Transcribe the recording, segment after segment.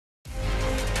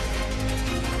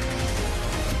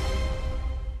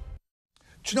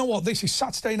Do you know what? This is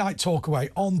Saturday Night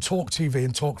Talkaway on Talk TV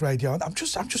and Talk Radio, and I'm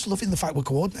just loving the fact we're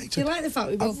coordinated. Do you like the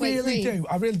fact we both I really do.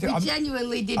 I really do. We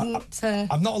genuinely didn't.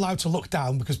 I'm not allowed to look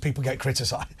down because people get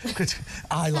criticised.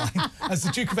 Eye line, as the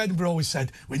Duke of Edinburgh always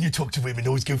said, when you talk to women,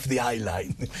 always go for the eye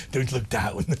line. Don't look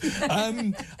down.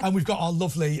 And we've got our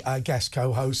lovely guest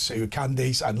co-hosts who are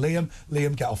Candice and Liam.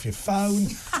 Liam, get off your phone.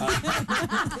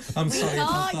 I'm sorry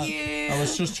about that. I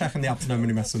was just checking the app, no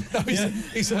many messing. No,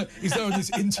 he's there on this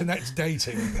internet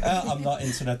dating. I'm not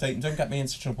internet dating. Don't get me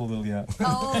into trouble, will you?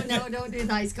 Oh, no, don't do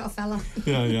that. He's got a fella.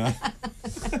 Yeah.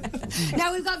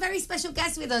 Now, we've got a very special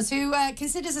guest with us who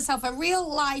considers herself a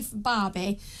real-life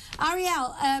Barbie.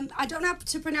 Arielle, I don't know how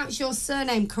to pronounce your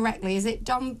surname correctly. Is it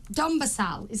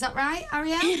Dombasle? Is that right,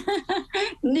 Arielle?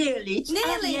 Nearly.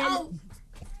 Nearly. Arielle.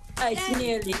 It's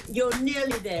nearly. You're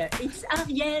nearly there. It's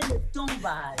Arielle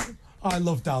Dombasle. I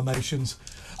love Dalmatians.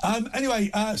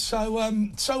 Anyway, so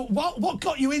what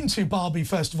got you into Barbie,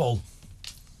 first of all?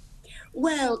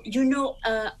 Well, you know,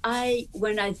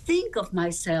 when I think of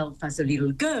myself as a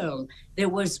little girl, there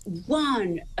was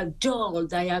one doll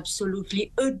that I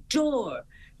absolutely adore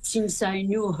since I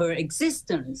knew her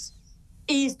existence,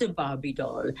 is the Barbie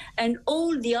doll. And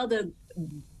all the other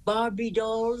Barbie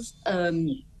dolls...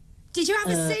 Did you have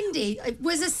a Cindy?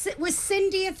 Was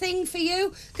Cindy a thing for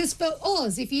you? Because for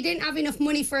us, if you didn't have enough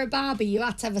money for a Barbie, you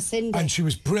had to have a Cindy. And she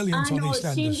was brilliant on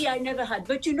EastEnders. Cindy I never had.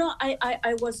 But, you know,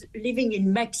 I was living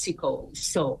in Mexico,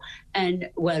 and,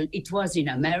 well, it was in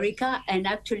America. And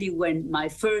actually, when my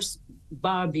first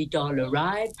Barbie doll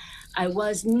arrived, I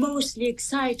was mostly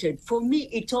excited. For me,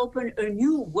 it opened a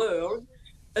new world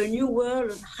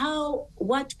of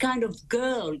what kind of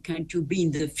girl can you be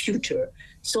in the future.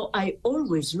 So I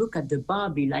always look at the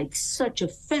Barbie like such a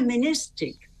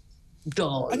feministic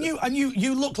doll. And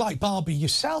you look like Barbie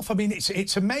yourself. I mean,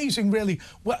 it's amazing, really.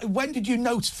 When did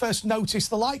you first notice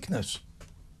the likeness?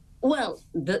 Well,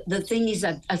 the thing is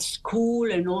that at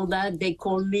school and all that, they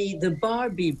call me the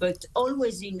Barbie, but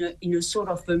always in a sort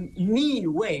of a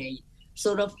mean way.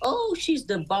 Sort of, oh, she's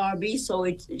the Barbie, so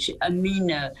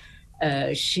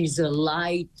she's a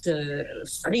light,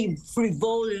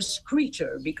 frivolous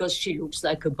creature because she looks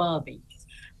like a Barbie.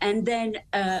 And then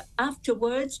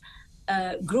afterwards,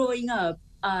 growing up,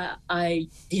 I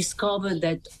discovered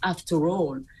that after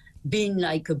all, being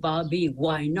like a Barbie,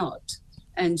 why not?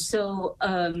 And so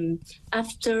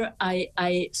after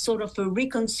I sort of a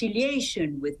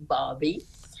reconciliation with Barbie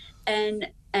and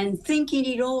thinking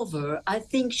it over, I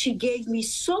think she gave me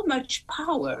so much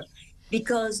power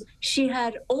because she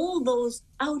had all those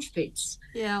outfits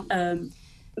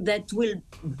that will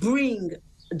bring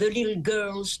the little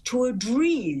girls to a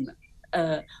dream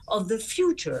of the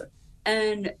future.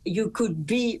 And you could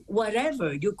be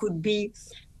whatever. You could be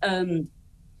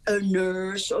a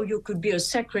nurse, or you could be a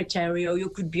secretary, or you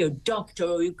could be a doctor,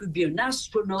 or you could be an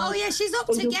astronaut. Oh yeah, she's up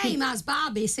to game as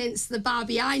Barbie since the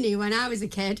Barbie I knew when I was a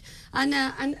kid. And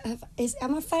am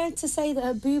I fair to say that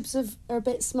her boobs are a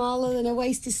bit smaller and her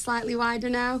waist is slightly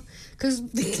wider now? Because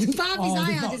the Barbies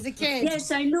I had as a kid. Yes,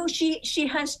 I know she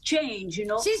has changed. You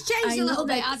know, she's changed a little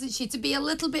bit, hasn't she, to be a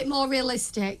little bit more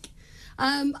realistic.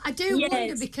 I do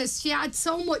wonder because she had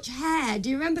so much hair.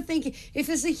 Do you remember thinking, if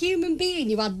as a human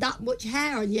being you had that much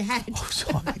hair on your head? Oh,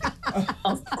 sorry.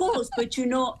 Of course, but you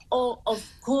know, of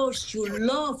course you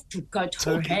love to cut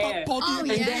her hair. Oh,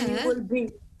 yeah. And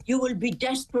then you will be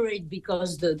desperate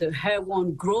because the hair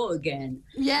won't grow again.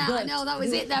 Yeah, but I know, that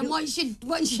was it then. Once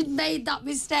you'd made that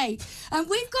mistake. And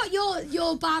we've got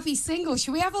your Barbie single.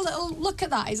 Should we have a little look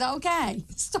at that? Is that okay?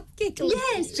 Stop giggling.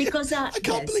 Yes, because I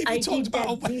can't believe you talked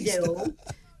about video.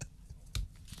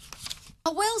 I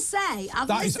will say, I've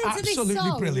that is listened to this absolutely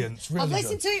song. Brilliant. Really I've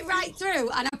listened to it right through,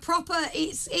 and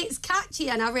it's catchy,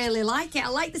 and I really like it. I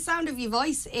like the sound of your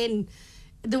voice in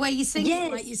the way you sing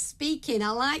it, like you're speaking.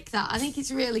 I like that. I think it's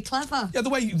really clever. Yeah, the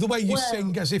way you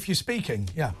sing as if you're speaking.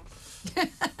 Yeah.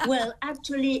 Well,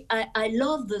 actually, I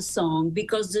love the song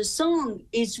because the song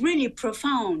is really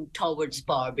profound towards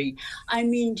Barbie. I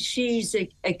mean, she's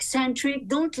eccentric.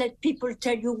 Don't let people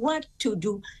tell you what to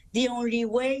do. The only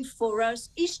way for us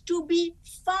is to be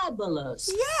fabulous.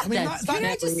 Yeah, I mean, can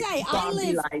I just say, I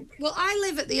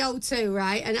live at the O2,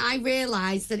 right? And I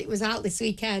realised that it was out this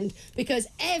weekend because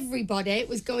everybody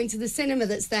was going to the cinema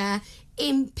that's there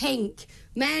in pink,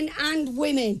 men and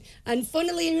women. And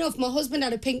funnily enough, my husband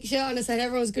had a pink shirt on. I said,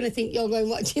 everyone's going to think you're going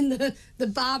watching the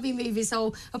Barbie movie.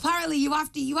 So apparently you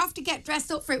have to get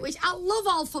dressed up for it, which I love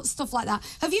all stuff like that.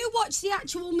 Have you watched the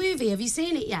actual movie? Have you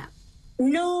seen it yet?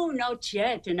 No, not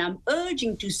yet, and I'm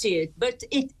urging to see it. But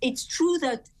it's true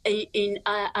that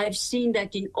I've seen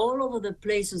that in all over the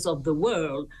places of the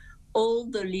world, all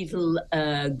the little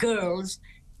girls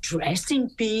dress in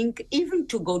pink, even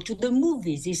to go to the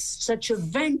movies is such a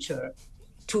venture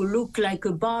to look like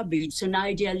a Barbie. It's an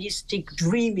idealistic,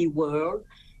 dreamy world,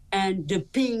 and the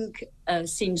pink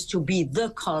seems to be the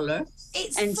color.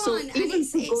 It's and fun, so and even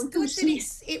it's to go good to that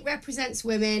see, it represents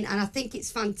women, and I think it's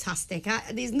fantastic.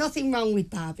 There's nothing wrong with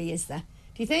Barbie, is there?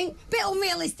 Do you think? Bit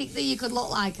unrealistic that you could look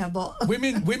like her, but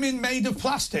women made of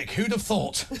plastic. Who'd have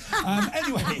thought?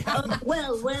 Anyway.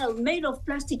 Well, made of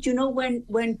plastic. You know, when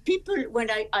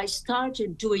I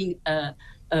started doing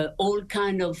all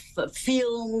kind of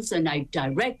films, and I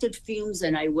directed films,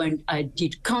 and I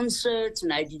did concerts,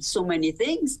 and I did so many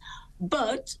things.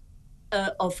 But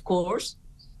of course,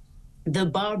 the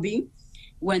Barbie,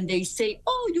 when they say,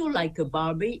 "Oh, you're like a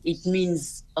Barbie," it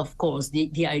means, of course,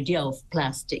 the idea of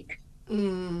plastic.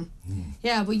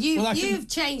 Yeah, well, you've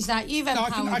changed that. You've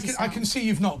empowered yourself. I can see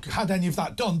you've not had any of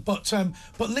that done, but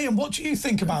Liam, what do you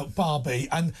think about Barbie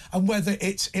and whether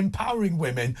it's empowering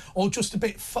women or just a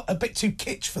bit too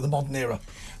kitsch for the modern era?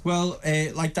 Well,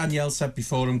 like Danielle said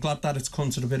before, I'm glad that it's come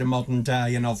to a bit of modern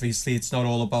day, and obviously it's not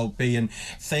all about being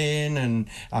thin and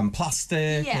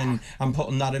plastic and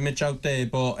putting that image out there.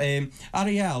 But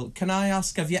Arielle, can I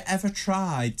ask, have you ever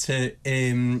tried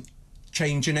to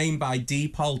change your name by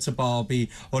default to Barbie,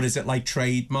 or is it like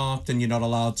trademarked and you're not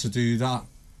allowed to do that?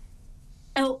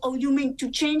 Oh, you mean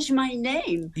to change my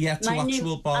name? Yeah, to my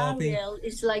actual name, Barbie. Arielle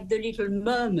is like the Little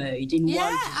Mermaid in Yeah,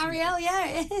 Walt Arielle,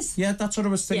 yeah, it is. Yeah, that's what I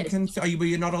was thinking. Yes. Were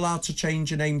you not allowed to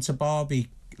change your name to Barbie?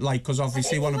 Like, because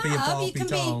obviously you want to be a Barbie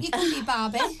doll. You can be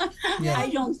Barbie. Yeah. I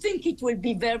don't think it would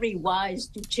be very wise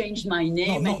to change my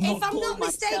name. If I'm not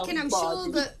mistaken, I'm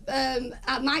sure that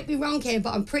I might be wrong here,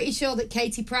 but I'm pretty sure that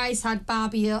Katie Price had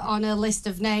Barbie on her list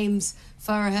of names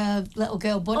for her little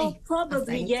girl bunny. Oh,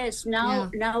 probably yes.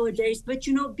 Nowadays, but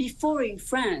you know, before in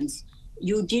France,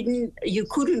 you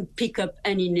couldn't pick up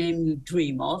any name you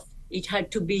dream of. It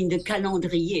had to be in the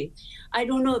calendrier. I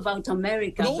don't know about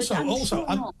America. But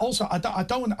also, I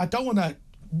don't want to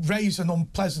raise an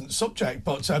unpleasant subject,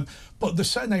 but the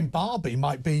surname Barbie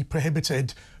might be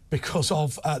prohibited because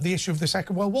of the issue of the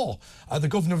Second World War. The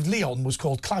governor of Lyon was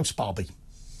called Klaus Barbie.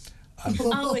 I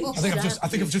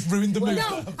think I've just ruined the mood.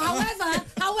 No,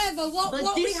 however,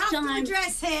 what we have to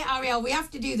address here, Arielle, we have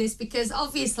to do this because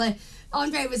obviously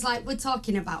André was like, we're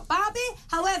talking about Barbie.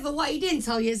 However, what he didn't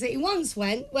tell you is that he once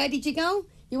went, where did you go?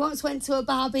 You once went to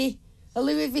a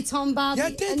Louis Vuitton Barbie. Yeah,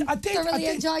 I did. Thoroughly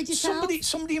enjoyed yourself.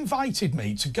 Somebody invited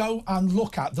me to go and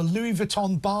look at the Louis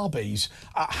Vuitton Barbies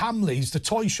at Hamley's, the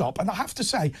toy shop, and I have to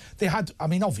say they had. I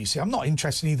mean, obviously, I'm not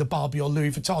interested in either Barbie or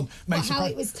Louis Vuitton.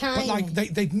 It was tiny. But like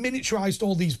they'd miniaturised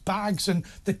all these bags, and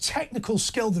the technical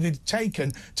skill that it'd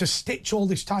taken to stitch all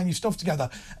this tiny stuff together,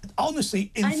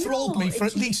 honestly, enthralled me for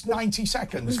at least 90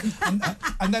 seconds,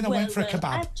 and then I went for a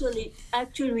kebab.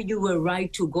 Actually, you were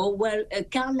right to go. Well,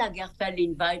 Karl Lagerfeld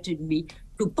invited me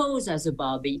to pose as a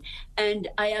Barbie, and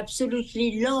I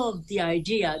absolutely love the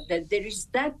idea that there is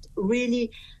that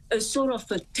really a sort of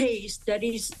a taste that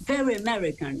is very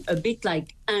American, a bit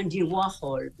like Andy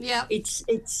Warhol. Yeah, it's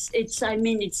I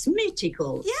mean, it's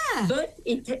mythical. Yeah, but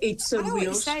it's a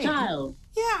real style.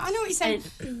 Yeah, I know what you're saying.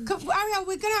 Arielle,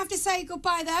 we're going to have to say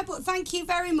goodbye there, but thank you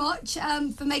very much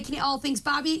for making it all things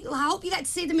Barbie. I hope you get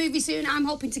to see the movie soon. I'm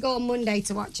hoping to go on Monday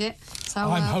to watch it. So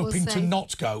I'm hoping to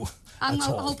not go. I'm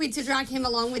hoping to drag him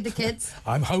along with the kids.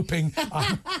 I'm hoping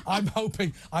that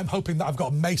I've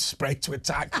got a mace spray to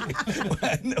attack me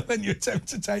when you attempt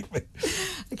to take me.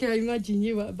 I can imagine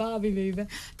you at a Barbie movie.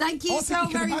 Thank you so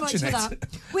very much for that.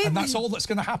 And that's all that's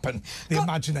going to happen, the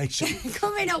imagination.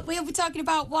 Coming up, we'll be talking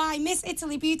about why Miss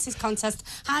Italy Beauties contest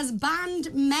has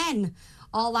banned men.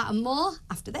 All that and more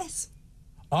after this.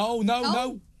 Oh,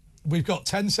 no. We've got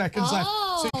 10 seconds left.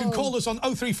 So you can call us on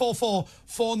 0344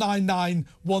 499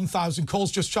 1000.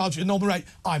 Calls just charge at a normal rate.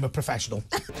 I'm a professional.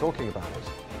 Talking about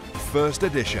it. First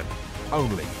edition,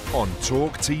 only on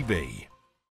Talk TV.